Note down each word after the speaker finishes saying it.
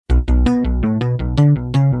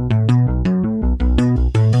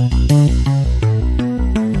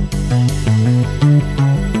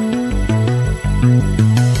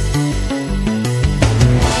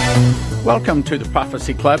welcome to the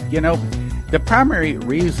Prophecy Club. You know, the primary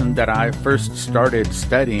reason that I first started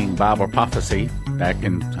studying Bible prophecy back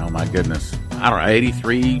in,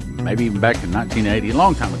 83, maybe even back in 1980, a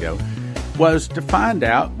long time ago, was to find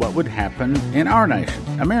out what would happen in our nation,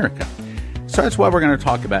 America. So that's what we're going to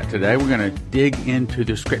talk about today. We're going to dig into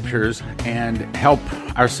the scriptures and help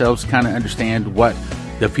ourselves kind of understand what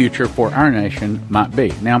the future for our nation might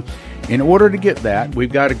be. Now, in order to get that,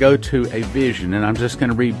 we've got to go to a vision, and I'm just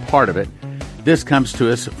going to read part of it. This comes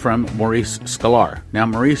to us from Maurice Sklar. Now,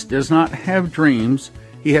 Maurice does not have dreams.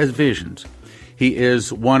 He has visions. He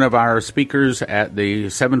is one of our speakers at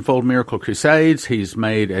the Sevenfold Miracle Crusades. He's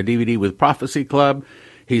made a DVD with Prophecy Club.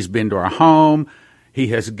 He's been to our home. He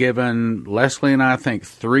has given Leslie and I think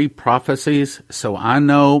 3 prophecies. So I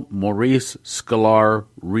know Maurice Sklar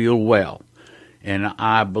real well. And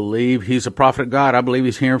I believe he's a prophet of God. I believe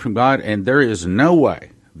he's hearing from God. And there is no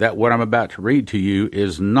way that what I'm about to read to you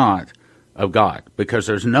is not of God, because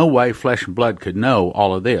there's no way flesh and blood could know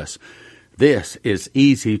all of this. This is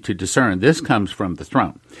easy to discern. This comes from the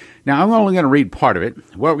throne. Now, I'm only going to read part of it.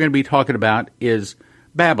 What we're going to be talking about is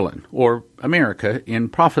Babylon, or America, in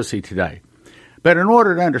prophecy today. But in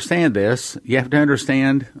order to understand this, you have to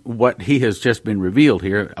understand what he has just been revealed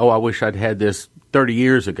here. Oh, I wish I'd had this 30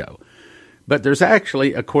 years ago. But there's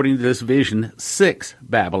actually, according to this vision, 6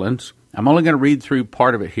 Babylons. I'm only going to read through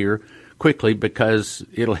part of it here quickly because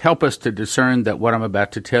it'll help us to discern that what I'm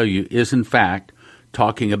about to tell you is, in fact,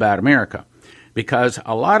 talking about America. Because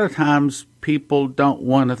a lot of times people don't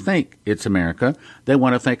want to think it's America. They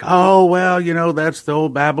want to think, oh, well, you know, that's the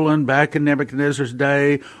old Babylon back in Nebuchadnezzar's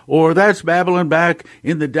day, or that's Babylon back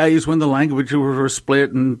in the days when the languages were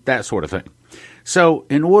split and that sort of thing. So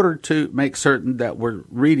in order to make certain that we're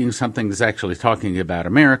reading something that's actually talking about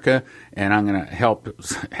America, and I'm going to help,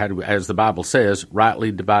 as the Bible says,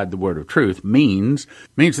 rightly divide the word of truth, means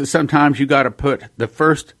that sometimes you got to put the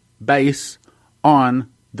first base on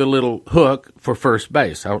the little hook for first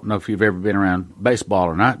base. I don't know if you've ever been around baseball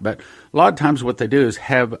or not, but a lot of times what they do is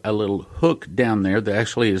have a little hook down there that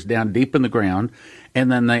actually is down deep in the ground, and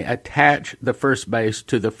then they attach the first base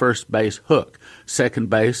to the first base hook, second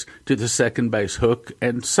base to the second base hook,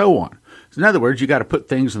 and so on. So in other words, you got to put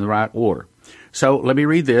things in the right order. So let me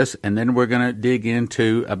read this, and then we're going to dig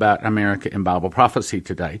into about America in Bible prophecy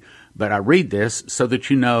today. But I read this so that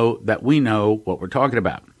you know that we know what we're talking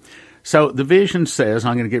about. So the vision says,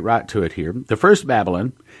 I'm going to get right to it here. The first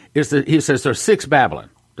Babylon is he says there's 6 Babylon.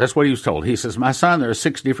 That's what he was told. He says, my son, there are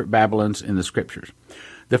 6 different Babylons in the scriptures.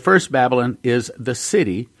 The first Babylon is the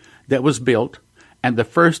city that was built and the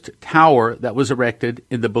first tower that was erected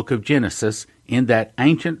in the book of Genesis in that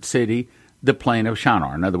ancient city, the plain of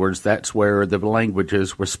Shinar. In other words, that's where the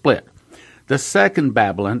languages were split. The second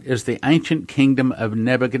Babylon is the ancient kingdom of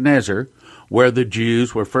Nebuchadnezzar, where the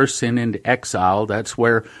Jews were first sent into exile. That's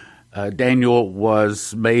where Daniel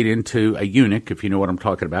was made into a eunuch, if you know what I'm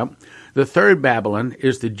talking about. The third Babylon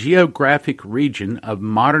is the geographic region of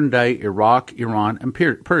modern-day Iraq, Iran, and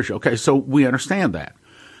Persia. Okay, so we understand that.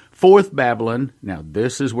 Fourth Babylon, now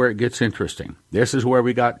this is where it gets interesting. This is where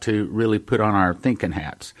we got to really put on our thinking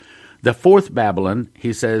hats. The fourth Babylon,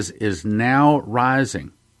 he says, is now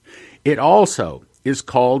rising. It also is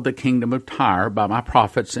called the kingdom of Tyre by my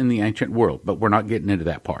prophets in the ancient world, but we're not getting into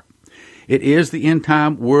that part. It is the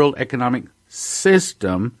end-time world economic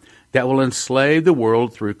system that will enslave the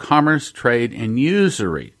world through commerce, trade, and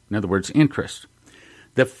usury. In other words, interest.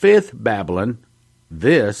 The fifth Babylon,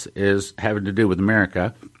 this is having to do with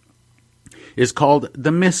America, is called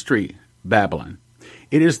the Mystery Babylon.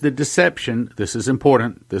 It is the deception, this is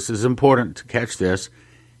important to catch this,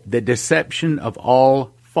 the deception of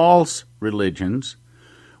all false religions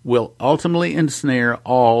will ultimately ensnare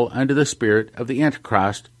all under the spirit of the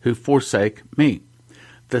Antichrist who forsake me.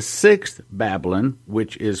 The sixth Babylon,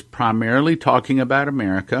 which is primarily talking about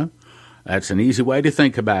America, that's an easy way to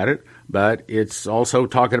think about it, but it's also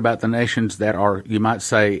talking about the nations that are, you might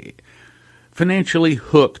say, financially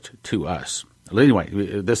hooked to us. Anyway,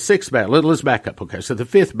 the sixth Babylon, let's back up. Okay, so the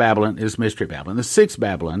fifth Babylon is Mystery Babylon. The sixth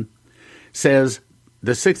Babylon says,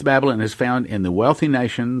 the sixth Babylon is found in the wealthy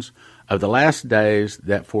nations of the last days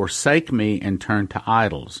that forsake me and turn to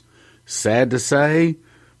idols. Sad to say,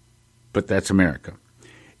 but that's America.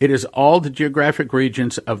 It is all the geographic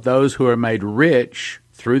regions of those who are made rich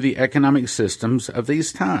through the economic systems of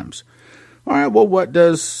these times. All right, well, what's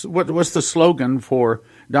the slogan for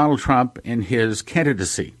Donald Trump in his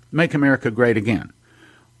candidacy? Make America great again.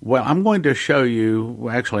 Well, I'm going to show you,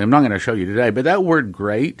 actually, I'm not going to show you today, but that word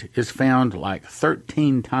great is found like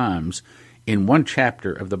 13 times in one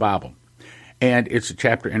chapter of the Bible. And it's a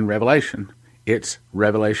chapter in Revelation. It's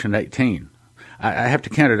Revelation 18. I have to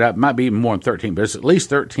count it up. It might be even more than 13, but it's at least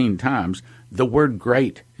 13 times the word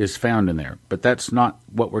great is found in there. But that's not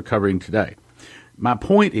what we're covering today. My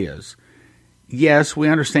point is, yes, we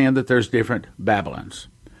understand that there's different Babylons.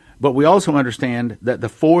 But we also understand that the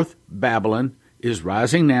fourth Babylon is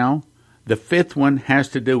rising now. The fifth one has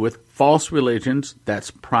to do with false religions.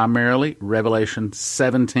 That's primarily Revelation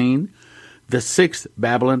 17. The sixth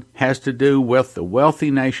Babylon has to do with the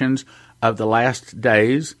wealthy nations of the last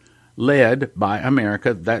days, led by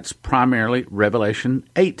America. That's primarily Revelation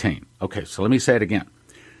 18. Okay, so let me say it again.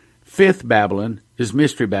 Fifth Babylon is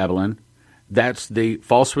Mystery Babylon. That's the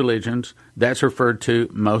false religions. That's referred to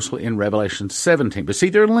mostly in Revelation 17. But see,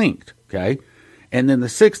 they're linked, okay? And then the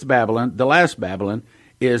sixth Babylon, the last Babylon,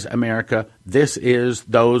 is America. This is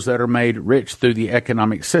those that are made rich through the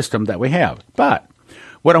economic system that we have. But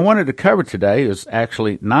what I wanted to cover today is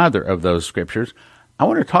actually neither of those scriptures. I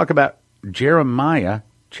want to talk about Jeremiah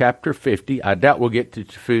chapter 50. I doubt we'll get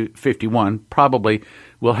to 51. Probably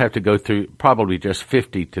we'll have to go through probably just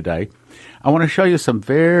 50 today. I want to show you some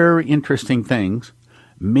very interesting things.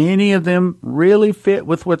 Many of them really fit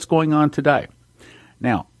with what's going on today.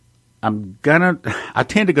 Now, I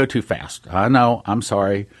tend to go too fast. I know, I'm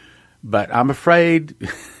sorry, but I'm afraid,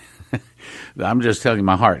 I'm just telling you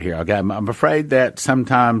my heart here, okay? I'm afraid that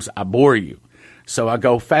sometimes I bore you. So I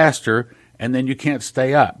go faster, and then you can't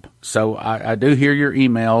stay up. So I do hear your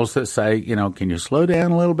emails that say, can you slow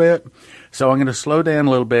down a little bit? So I'm going to slow down a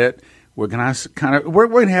little bit. We're going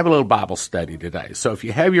to have a little Bible study today. So if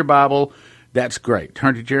you have your Bible, that's great.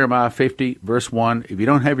 Turn to Jeremiah 50, verse 1. If you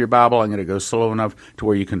don't have your Bible, I'm going to go slow enough to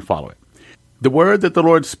where you can follow it. The word that the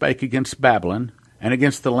Lord spake against Babylon and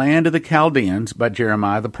against the land of the Chaldeans by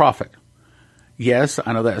Jeremiah the prophet. Yes,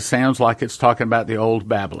 I know that sounds like it's talking about the old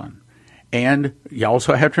Babylon. And you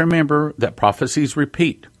also have to remember that prophecies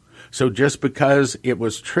repeat. So just because it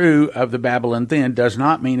was true of the Babylon then does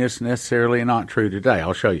not mean it's necessarily not true today.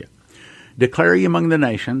 I'll show you. Declare ye among the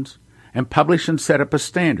nations, and publish and set up a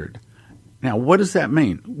standard. Now, what does that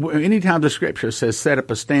mean? Anytime the Scripture says set up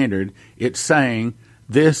a standard, it's saying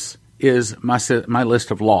this is my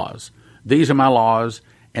list of laws. These are my laws,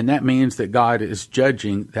 and that means that God is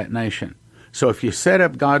judging that nation. So if you set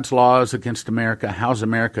up God's laws against America, how's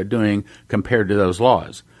America doing compared to those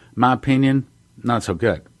laws? My opinion, not so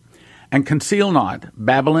good. And conceal not,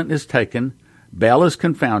 Babylon is taken, Bel is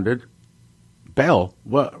confounded. Bel,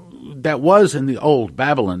 well, that was in the old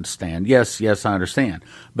Babylon stand. Yes, I understand.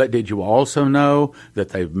 But did you also know that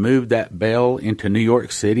they've moved that Bel into New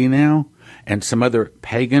York City now? And some other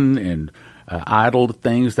pagan and idol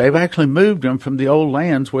things, they've actually moved them from the old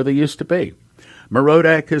lands where they used to be.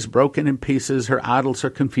 Merodach is broken in pieces. Her idols are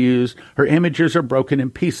confused. Her images are broken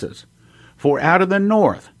in pieces. For out of the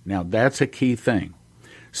north, now that's a key thing.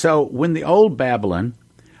 So when the old Babylon,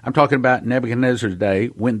 I'm talking about Nebuchadnezzar's day,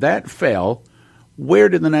 when that fell, where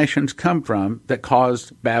did the nations come from that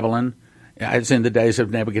caused Babylon, as in the days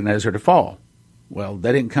of Nebuchadnezzar, to fall? Well,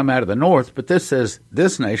 they didn't come out of the north, but this says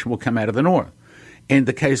this nation will come out of the north. In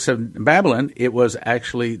the case of Babylon, it was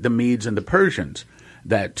actually the Medes and the Persians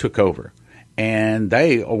that took over. And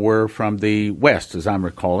they were from the west, as I'm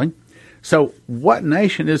recalling. So what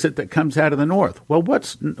nation is it that comes out of the north? Well,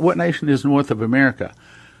 what nation is north of America?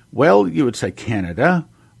 Well, you would say Canada,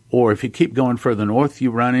 or if you keep going further north,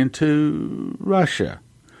 you run into Russia.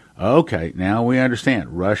 Okay, now we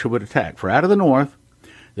understand. Russia would attack. For out of the north,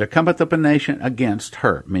 there cometh up a nation against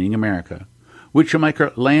her, meaning America, which shall make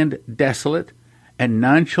her land desolate, and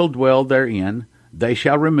none shall dwell therein. They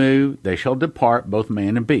shall remove, they shall depart, both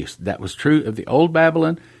man and beast. That was true of the old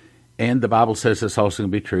Babylon, and the Bible says it's also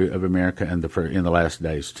going to be true of America in the last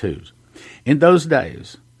days too. In those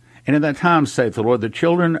days, and in that time, saith the Lord, the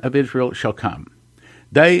children of Israel shall come,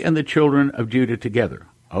 they and the children of Judah together.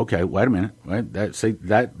 Okay, wait a minute.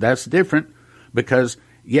 That's different, because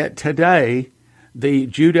yet today, the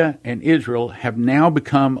Judah and Israel have now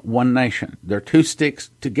become one nation. They're two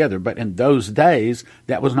sticks together, but in those days,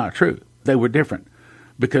 that was not true. They were different.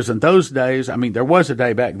 Because in those days, there was a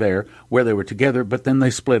day back there where they were together, but then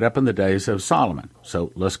they split up in the days of Solomon.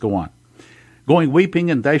 So let's go on. Going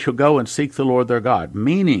weeping, and they shall go and seek the Lord their God,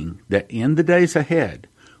 meaning that in the days ahead,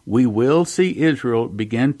 we will see Israel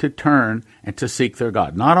begin to turn and to seek their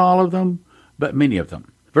God. Not all of them, but many of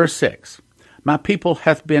them. Verse 6, my people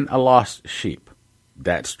hath been a lost sheep.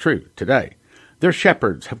 That's true today. Their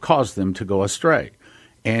shepherds have caused them to go astray.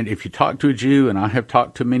 And if you talk to a Jew, and I have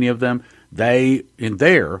talked to many of them, they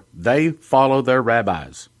follow their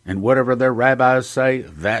rabbis. And whatever their rabbis say,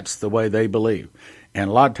 that's the way they believe. And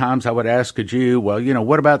a lot of times I would ask a Jew, well,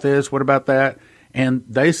 what about this? What about that? And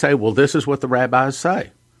they say, well, this is what the rabbis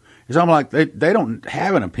say. It's almost like they don't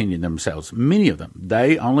have an opinion themselves. Many of them,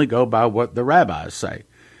 they only go by what the rabbis say.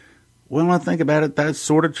 Well, when I think about it, that's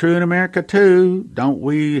sort of true in America, too. Don't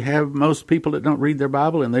we have most people that don't read their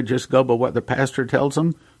Bible and they just go by what the pastor tells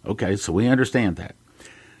them? Okay, so we understand that.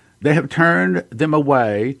 They have turned them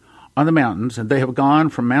away on the mountains, and they have gone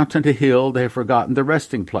from mountain to hill. They have forgotten their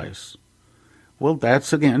resting place. Well,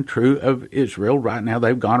 that's, again, true of Israel. Right now,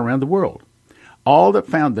 they've gone around the world. All that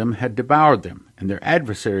found them had devoured them, and their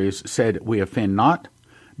adversaries said, "We offend not,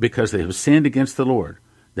 because they have sinned against the Lord,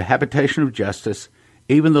 the habitation of justice,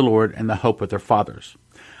 even the Lord, and the hope of their fathers."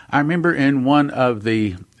 I remember in one of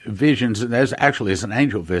the visions, and there's actually is an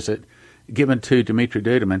angel visit given to Dimitri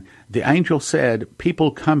Duduman, the angel said, people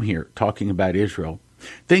come here, talking about Israel,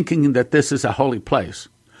 thinking that this is a holy place.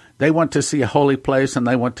 They want to see a holy place and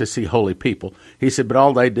they want to see holy people. He said, but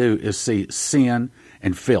all they do is see sin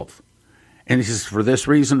and filth. And he says, for this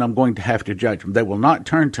reason, I'm going to have to judge them. They will not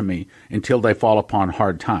turn to me until they fall upon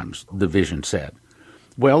hard times, the vision said.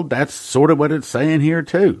 Well, that's sort of what it's saying here,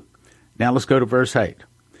 too. Now let's go to verse 8.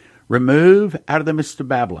 Remove out of the midst of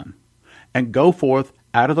Babylon, and go forth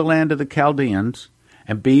out of the land of the Chaldeans,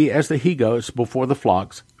 and be as the he-goats before the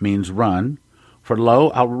flocks, means run. For lo,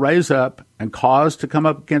 I'll raise up and cause to come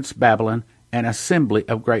up against Babylon an assembly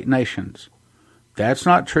of great nations. That's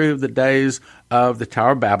not true of the days of the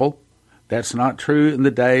Tower of Babel. That's not true in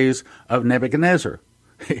the days of Nebuchadnezzar.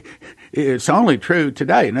 It's only true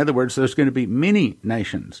today. In other words, there's going to be many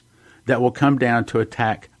nations that will come down to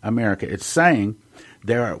attack America. It's saying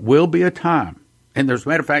there will be a time, and as a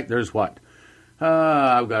matter of fact, there's what?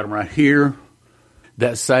 I've got them right here,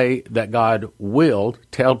 that say that God will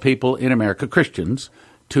tell people in America, Christians,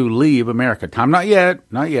 to leave America. Time, not yet,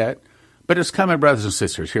 but it's coming, brothers and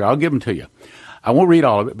sisters. Here, I'll give them to you. I won't read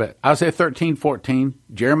all of it, but Isaiah 13:14,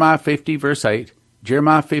 Jeremiah 50, verse 8,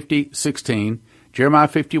 Jeremiah 50, 16, Jeremiah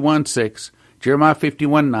 51, 6, Jeremiah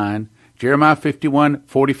 51, 9, Jeremiah 51,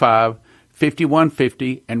 45, 51,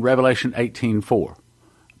 50, and Revelation 18, 4.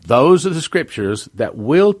 Those are the scriptures that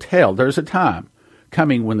will tell there's a time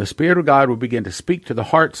coming when the Spirit of God will begin to speak to the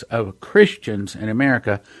hearts of Christians in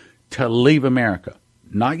America to leave America.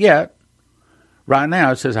 Not yet. Right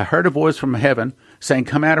now it says, I heard a voice from heaven saying,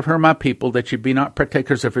 come out of her, my people, that you be not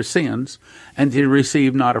partakers of her sins, and you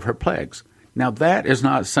receive not of her plagues. Now that is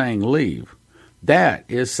not saying leave. That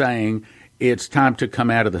is saying it's time to come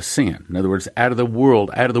out of the sin. In other words, out of the world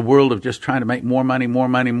of just trying to make more money,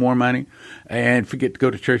 and forget to go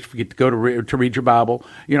to church, forget to go to read your Bible.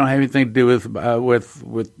 You don't have anything to do with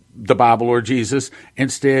the Bible or Jesus.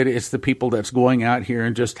 Instead, it's the people that's going out here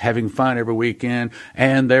and just having fun every weekend,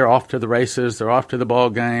 and they're off to the races, they're off to the ball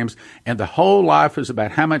games, and the whole life is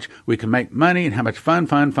about how much we can make money and how much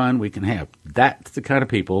fun we can have. That's the kind of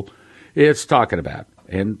people it's talking about.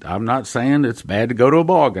 And I'm not saying it's bad to go to a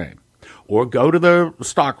ball game or go to the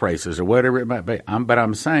stock races or whatever it might be. But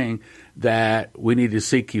I'm saying that we need to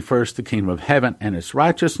seek ye first the kingdom of heaven and its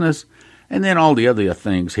righteousness, and then all the other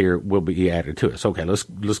things here will be added to us. Okay, let's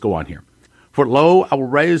go on here. For lo, I will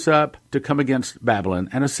raise up to come against Babylon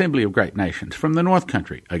an assembly of great nations from the north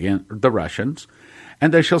country, again the Russians,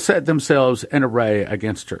 and they shall set themselves in array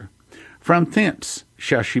against her. From thence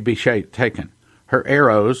shall she be taken. Her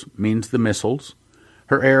arrows, means the missiles,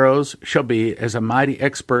 her arrows shall be as a mighty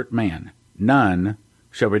expert man. None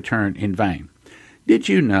shall return in vain. Did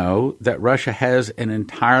you know that Russia has an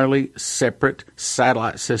entirely separate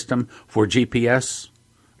satellite system for GPS,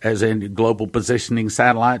 as in global positioning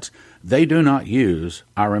satellites? They do not use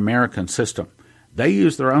our American system. They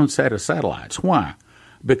use their own set of satellites. Why?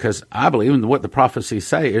 Because I believe in what the prophecies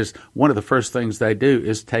say is one of the first things they do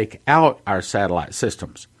is take out our satellite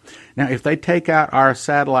systems. Now, if they take out our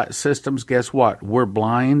satellite systems, guess what? We're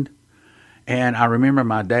blind. And I remember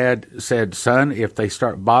my dad said, son, if they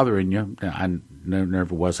start bothering you, I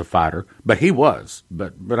never was a fighter, but he was,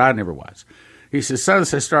 but I never was. He says, son,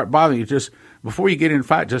 if they start bothering you, just before you get in a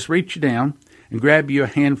fight, just reach down and grab you a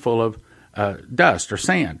handful of dust or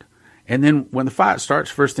sand. And then when the fight starts,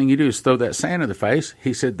 first thing you do is throw that sand in their face.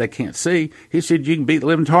 He said, they can't see. He said, you can beat the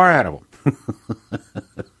living tar out of them.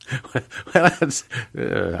 Well,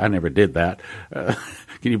 I never did that.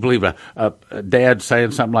 Can you believe a dad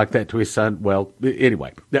saying something like that to his son? Well,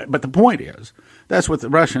 anyway, but the point is, that's what the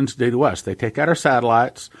Russians do to us. They take out our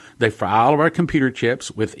satellites, they fry all of our computer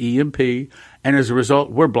chips with EMP, and as a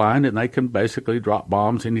result, we're blind, and they can basically drop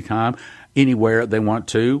bombs anytime, anywhere they want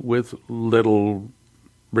to with little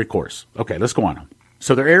recourse. Okay, let's go on.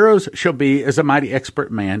 So their arrows shall be as a mighty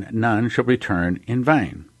expert man, none shall return in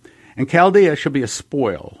vain. And Chaldea shall be a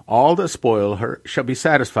spoil. All that spoil her shall be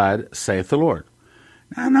satisfied, saith the Lord.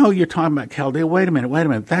 I know you're talking about Chaldea. Wait a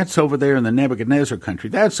minute. That's over there in the Nebuchadnezzar country.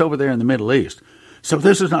 That's over there in the Middle East. So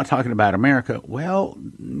this is not talking about America. Well,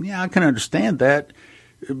 yeah, I can understand that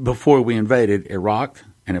before we invaded Iraq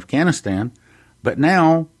and Afghanistan. But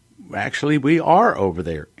now, actually, we are over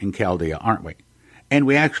there in Chaldea, aren't we? And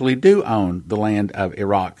we actually do own the land of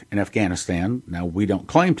Iraq and Afghanistan. Now, we don't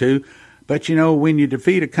claim to, but, when you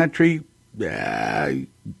defeat a country, it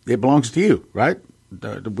belongs to you, right?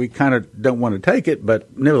 We kind of don't want to take it,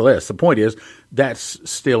 but nevertheless, the point is that's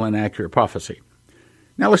still an accurate prophecy.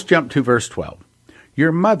 Now let's jump to verse 12.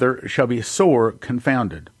 Your mother shall be sore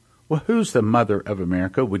confounded. Well, who's the mother of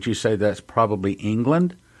America? Would you say that's probably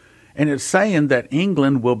England? And it's saying that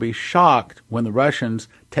England will be shocked when the Russians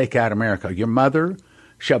take out America. Your mother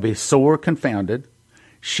shall be sore confounded.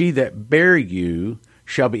 She that bare you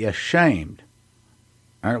shall be ashamed.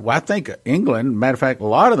 Well, I think England, matter of fact, a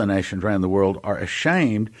lot of the nations around the world are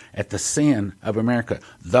ashamed at the sin of America.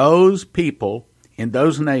 Those people in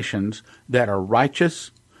those nations that are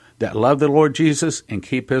righteous, that love the Lord Jesus and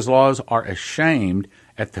keep his laws, are ashamed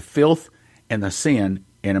at the filth and the sin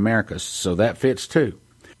in America. So that fits too.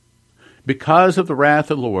 Because of the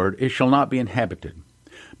wrath of the Lord, it shall not be inhabited,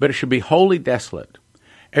 but it shall be wholly desolate.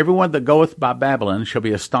 Everyone that goeth by Babylon shall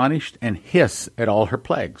be astonished and hiss at all her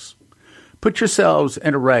plagues. Put yourselves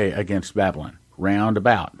in array against Babylon, round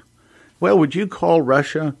about. Well, would you call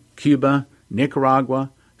Russia, Cuba,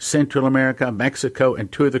 Nicaragua, Central America, Mexico,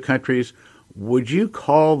 and 2 other countries, would you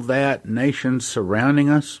call that nations surrounding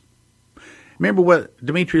us? Remember what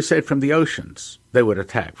Demetrius said from the oceans they would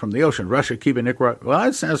attack, from the ocean, Russia, Cuba, Nicaragua. Well,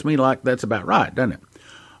 that sounds to me like that's about right, doesn't it?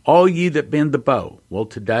 All ye that bend the bow. Well,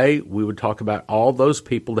 today we would talk about all those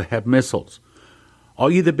people that have missiles. All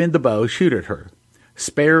ye that bend the bow, shoot at her.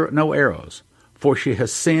 Spare no arrows, for she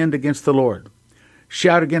has sinned against the Lord.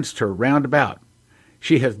 Shout against her round about.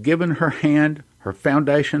 She hath given her hand, her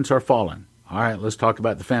foundations are fallen. All right, let's talk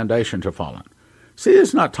about the foundations are fallen. See,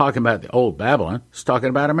 it's not talking about the old Babylon. It's talking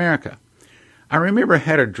about America. I remember I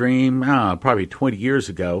had a dream probably 20 years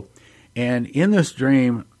ago, and in this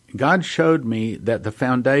dream, God showed me that the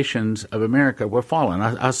foundations of America were fallen.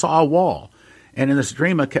 I saw a wall, and in this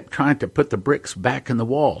dream, I kept trying to put the bricks back in the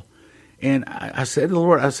wall. And I said to the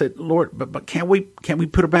Lord, but can't we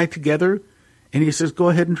put it back together? And he says, go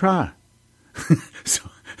ahead and try.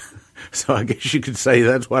 So I guess you could say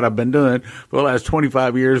that's what I've been doing for the last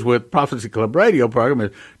 25 years with Prophecy Club radio program,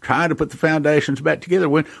 is trying to put the foundations back together.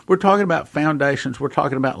 When we're talking about foundations, we're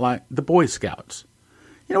talking about like the Boy Scouts.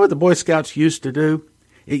 You know what the Boy Scouts used to do?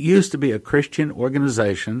 It used to be a Christian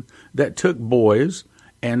organization that took boys,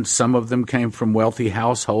 and some of them came from wealthy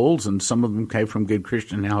households, and some of them came from good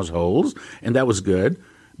Christian households, and that was good.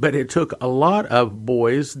 But it took a lot of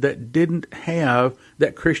boys that didn't have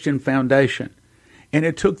that Christian foundation. And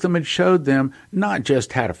it took them and showed them not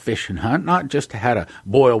just how to fish and hunt, not just how to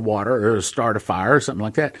boil water or start a fire or something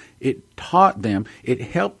like that. It taught them, it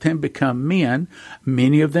helped them become men.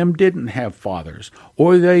 Many of them didn't have fathers,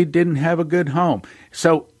 or they didn't have a good home.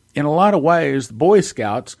 So in a lot of ways, the Boy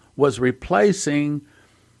Scouts was replacing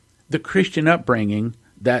the Christian upbringing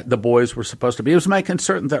that the boys were supposed to be. It was making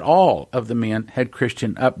certain that all of the men had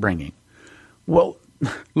Christian upbringing. Well,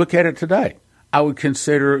 look at it today. I would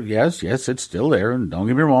consider, yes, it's still there, and don't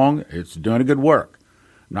get me wrong, it's doing a good work.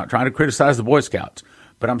 I'm not trying to criticize the Boy Scouts,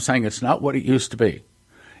 but I'm saying it's not what it used to be.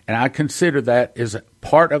 And I consider that is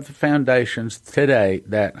part of the foundations today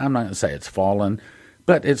that, I'm not going to say it's fallen,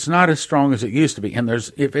 but it's not as strong as it used to be. And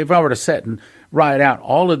there's, if I were to sit and write out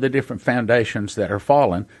all of the different foundations that are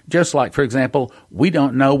fallen, just like, for example, we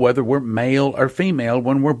don't know whether we're male or female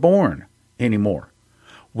when we're born anymore.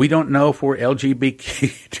 We don't know if we're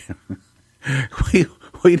LGBTQ.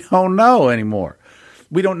 We don't know anymore.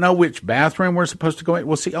 We don't know which bathroom we're supposed to go in.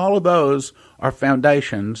 Well, see, all of those are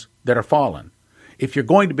foundations that are fallen. If you're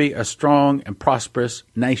going to be a strong and prosperous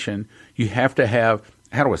nation, you have to have,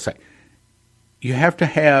 you have to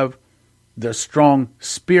have the strong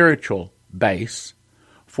spiritual base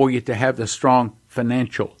for you to have the strong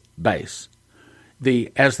financial base.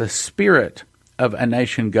 As the spirit of a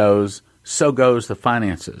nation goes, so goes the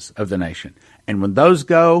finances of the nation. And when those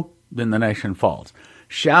go, then the nation falls.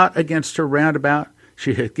 Shout against her round about,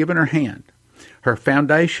 she hath given her hand. Her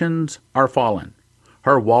foundations are fallen.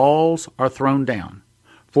 Her walls are thrown down.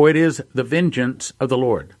 For it is the vengeance of the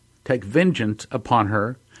Lord. Take vengeance upon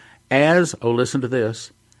her, as, oh, listen to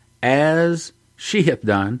this, as she hath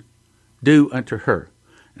done, do unto her.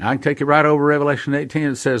 Now I can take you right over Revelation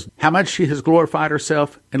 18. It says, how much she has glorified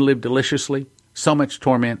herself and lived deliciously, so much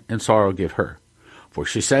torment and sorrow give her. For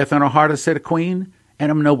she saith in her heart, I said a queen, and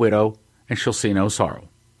am no widow, and shall see no sorrow.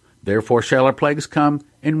 Therefore shall her plagues come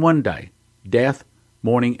in one day, death,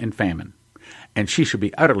 mourning, and famine. And she shall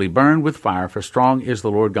be utterly burned with fire, for strong is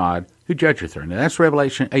the Lord God who judgeth her. Now that's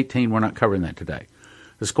Revelation 18. We're not covering that today.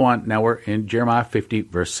 Let's go on. Now we're in Jeremiah 50,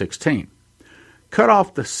 verse 16. Cut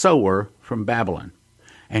off the sower from Babylon,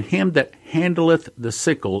 and him that handleth the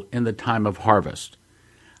sickle in the time of harvest.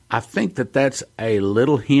 I think that that's a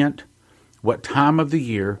little hint what time of the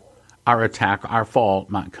year our attack, our fall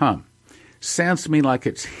might come. Sounds to me like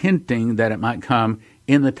it's hinting that it might come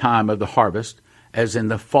in the time of the harvest, as in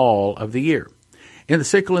the fall of the year. In the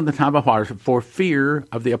sickle in the time of harvest, for fear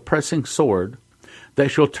of the oppressing sword, they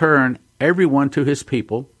shall turn every one to his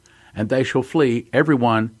people, and they shall flee every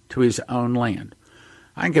one to his own land.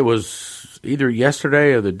 I think it was either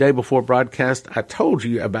yesterday or the day before broadcast, I told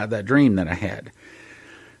you about that dream that I had.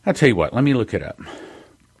 I'll tell you what, let me look it up.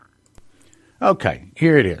 Okay,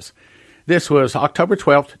 here it is. This was October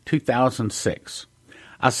 12th, 2006.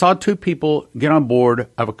 I saw two people get on board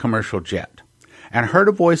of a commercial jet, and I heard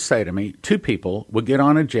a voice say to me, two people would get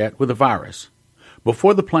on a jet with a virus.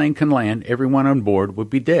 Before the plane can land, everyone on board would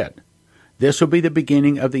be dead. This would be the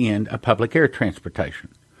beginning of the end of public air transportation.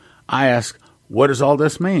 I asked, what does all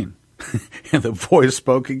this mean? And the voice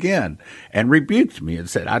spoke again and rebuked me and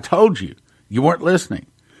said, I told you, you weren't listening.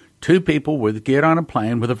 Two people would get on a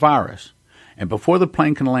plane with a virus, and before the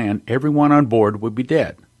plane can land, everyone on board would be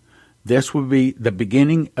dead. This would be the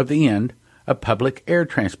beginning of the end of public air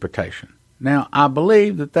transportation. Now, I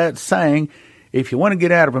believe that that's saying if you want to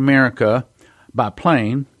get out of America by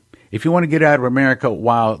plane, if you want to get out of America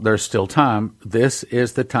while there's still time, this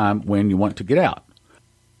is the time when you want to get out.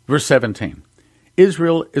 Verse 17,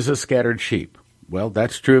 Israel is a scattered sheep. Well,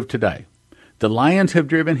 that's true of today. The lions have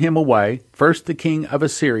driven him away. First the king of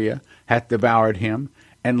Assyria hath devoured him.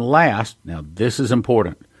 And last, now this is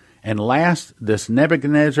important, and last this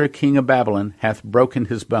Nebuchadnezzar king of Babylon hath broken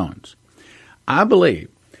his bones. I believe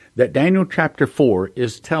that Daniel chapter 4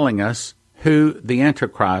 is telling us who the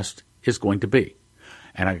Antichrist is going to be.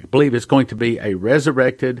 And I believe it's going to be a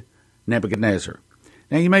resurrected Nebuchadnezzar.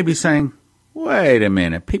 Now you may be saying, wait a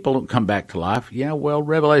minute, people don't come back to life. Yeah, well,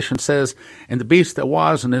 Revelation says, and the beast that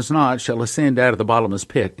was and is not shall ascend out of the bottomless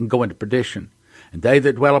pit and go into perdition. And they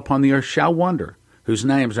that dwell upon the earth shall wonder, whose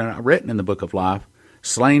names are not written in the book of life,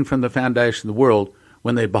 slain from the foundation of the world,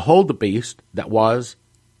 when they behold the beast that was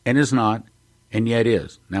and is not and yet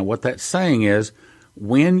is. Now what that's saying is,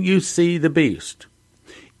 when you see the beast,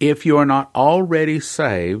 if you are not already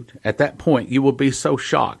saved, at that point you will be so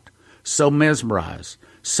shocked, so mesmerized,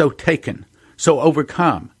 so taken, so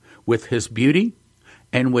overcome with his beauty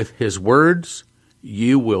and with his words,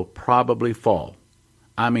 you will probably fall.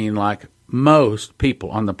 I mean, like most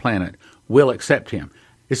people on the planet will accept him.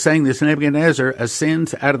 It's saying this Nebuchadnezzar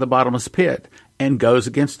ascends out of the bottomless pit and goes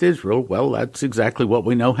against Israel. Well, that's exactly what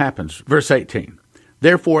we know happens. Verse 18,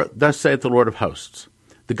 Therefore, thus saith the Lord of hosts,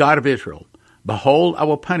 the God of Israel, Behold, I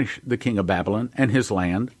will punish the king of Babylon and his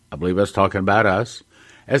land, I believe that's talking about us,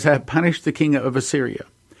 as I have punished the king of Assyria.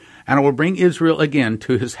 And I will bring Israel again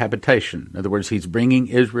to his habitation. In other words, he's bringing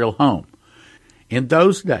Israel home. In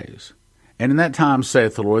those days, and in that time,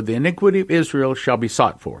 saith the Lord, the iniquity of Israel shall be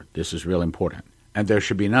sought for. This is real important. And there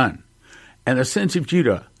shall be none. And the sins of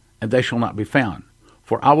Judah, and they shall not be found.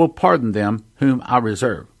 For I will pardon them whom I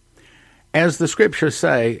reserve. As the scriptures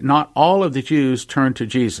say, not all of the Jews turn to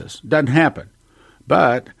Jesus. Doesn't happen.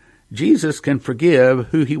 But Jesus can forgive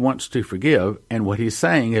who he wants to forgive. And what he's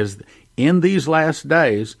saying is, in these last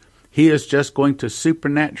days, he is just going to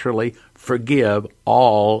supernaturally forgive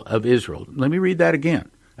all of Israel. Let me read that again.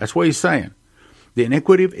 That's what he's saying. The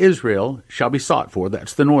iniquity of Israel shall be sought for,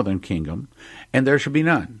 that's the northern kingdom, and there shall be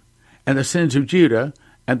none. And the sins of Judah,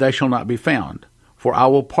 and they shall not be found. For I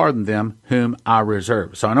will pardon them whom I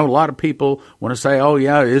reserve. So I know a lot of people want to say, oh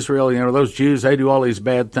yeah, Israel, those Jews, they do all these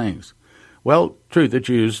bad things. Well, true, the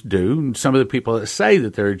Jews do. And some of the people that say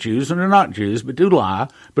that they're Jews and are not Jews, but do lie,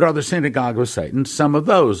 but are the synagogue of Satan, some of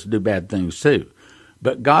those do bad things too.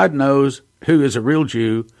 But God knows who is a real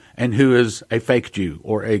Jew and who is a fake Jew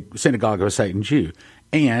or a synagogue of Satan Jew.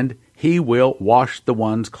 And he will wash the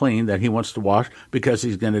ones clean that he wants to wash because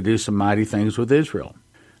he's going to do some mighty things with Israel.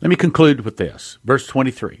 Let me conclude with this. Verse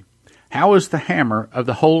 23. How is the hammer of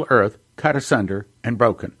the whole earth cut asunder and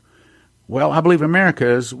broken? Well, I believe America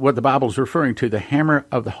is what the Bible is referring to, the hammer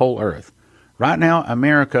of the whole earth. Right now,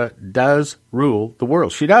 America does rule the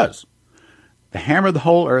world. She does. The hammer of the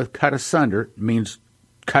whole earth cut asunder means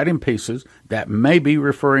cut in pieces. That may be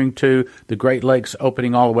referring to the Great Lakes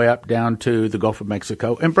opening all the way up down to the Gulf of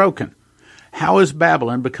Mexico, and broken. How has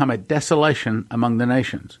Babylon become a desolation among the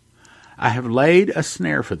nations? I have laid a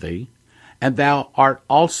snare for thee, and thou art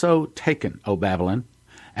also taken, O Babylon,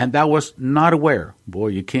 and thou wast not aware. Boy,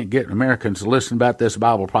 you can't get Americans to listen about this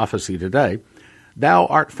Bible prophecy today. Thou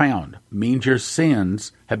art found means your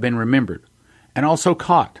sins have been remembered, and also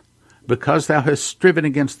caught, because thou hast striven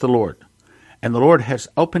against the Lord. And the Lord has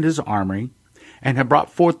opened his armory, and have brought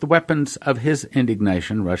forth the weapons of his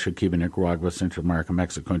indignation, Russia, Cuba, Nicaragua, Central America,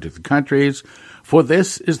 Mexico, into the countries. For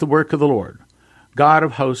this is the work of the Lord, God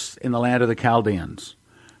of hosts in the land of the Chaldeans.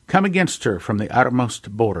 Come against her from the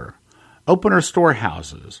uttermost border. Open her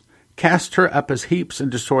storehouses. Cast her up as heaps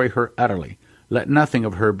and destroy her utterly. Let nothing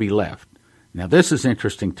of her be left. Now this is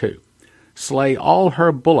interesting too. Slay all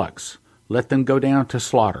her bullocks. Let them go down to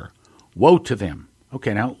slaughter. Woe to them.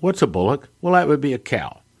 Okay, now what's a bullock? Well, that would be a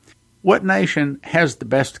cow. What nation has the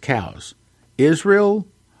best cows? Israel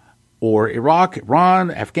or Iraq, Iran,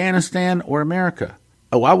 Afghanistan, or America?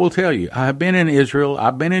 Oh, I will tell you, I have been in Israel,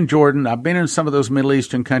 I've been in Jordan, I've been in some of those Middle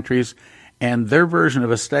Eastern countries, and their version of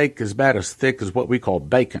a steak is about as thick as what we call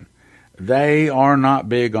bacon. They are not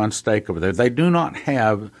big on steak over there. They do not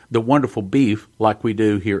have the wonderful beef like we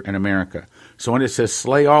do here in America. So when it says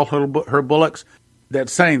slay all her bullocks,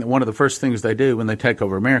 that's saying that one of the first things they do when they take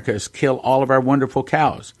over America is kill all of our wonderful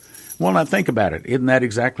cows. Well, now think about it. Isn't that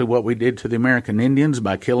exactly what we did to the American Indians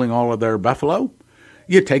by killing all of their buffalo?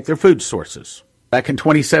 You take their food sources. Back in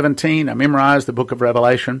 2017, I memorized the book of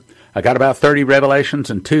Revelation. I got about 30 revelations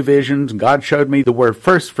and 2 visions, and God showed me the word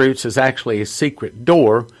first fruits is actually a secret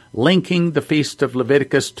door linking the feast of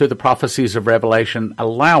Leviticus to the prophecies of Revelation,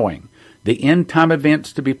 allowing the end-time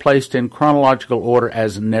events to be placed in chronological order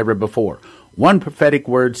as never before. One prophetic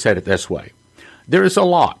word said it this way: there is a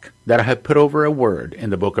lock that I have put over a word in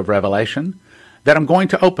the book of Revelation that I'm going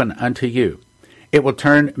to open unto you. It will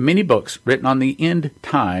turn many books written on the end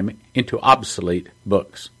time into obsolete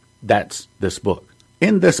books. That's this book.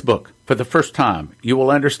 In this book, for the first time, you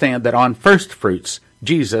will understand that on first fruits,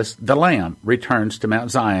 Jesus, the Lamb, returns to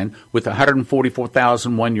Mount Zion with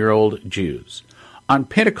 144,000 one-year-old Jews. On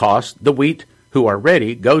Pentecost, the wheat who are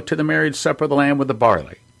ready go to the marriage supper of the Lamb with the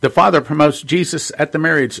barley. The Father promotes Jesus at the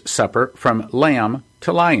marriage supper from Lamb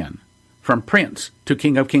to Lion, from Prince to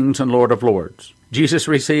King of Kings and Lord of Lords. Jesus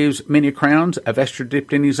receives many crowns, a vesture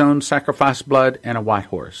dipped in his own sacrifice blood, and a white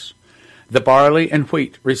horse. The barley and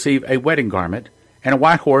wheat receive a wedding garment, and a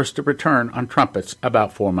white horse to return on trumpets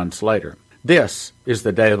about 4 months later. This is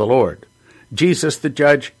the day of the Lord. Jesus, the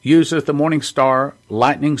judge, uses the morning star,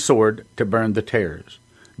 lightning sword to burn the tares.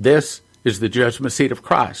 This is the judgment seat of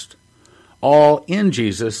Christ. All in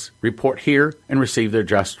Jesus report here and receive their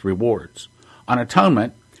just rewards. On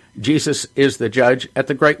atonement, Jesus is the judge at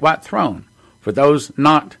the great white throne. For those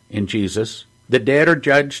not in Jesus, the dead are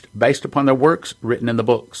judged based upon their works written in the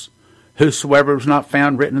books. Whosoever was not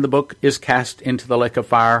found written in the book is cast into the lake of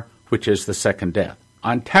fire, which is the second death.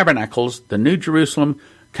 On Tabernacles, the New Jerusalem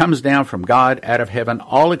comes down from God out of heaven,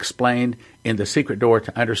 all explained in the secret door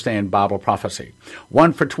to understand Bible prophecy.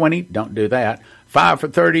 1 for 20, don't do that. 5 for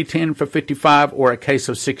 30, 10 for 55, or a case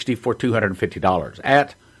of 60 for $250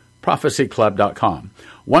 at prophecyclub.com.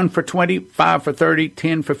 1 for 20, 5 for 30,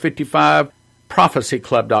 10 for 55,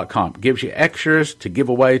 prophecyclub.com. Gives you extras to give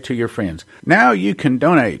away to your friends. Now you can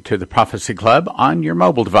donate to the Prophecy Club on your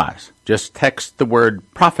mobile device. Just text the word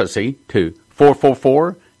prophecy to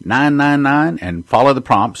 444-999 and follow the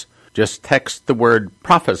prompts. Just text the word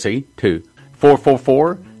prophecy to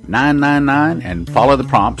 444-999 and follow the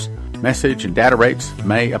prompts. Message and data rates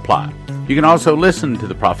may apply. You can also listen to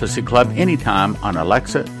the Prophecy Club anytime on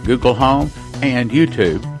Alexa, Google Home, and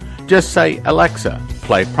YouTube. Just say, Alexa,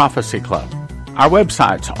 play Prophecy Club. Our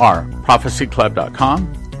websites are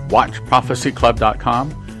prophecyclub.com,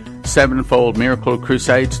 watchprophecyclub.com,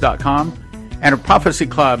 sevenfoldmiraclecrusades.com, and a Prophecy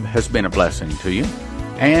Club has been a blessing to you.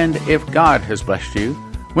 And if God has blessed you,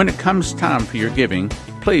 when it comes time for your giving,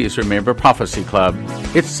 please remember Prophecy Club.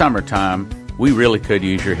 It's summertime. We really could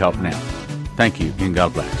use your help now. Thank you, and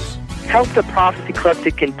God bless. Help the Prophecy Club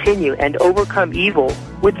to continue and overcome evil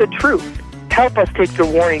with the truth. Help us take the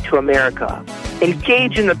warning to America.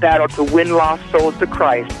 Engage in the battle to win lost souls to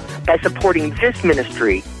Christ by supporting this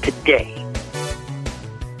ministry today.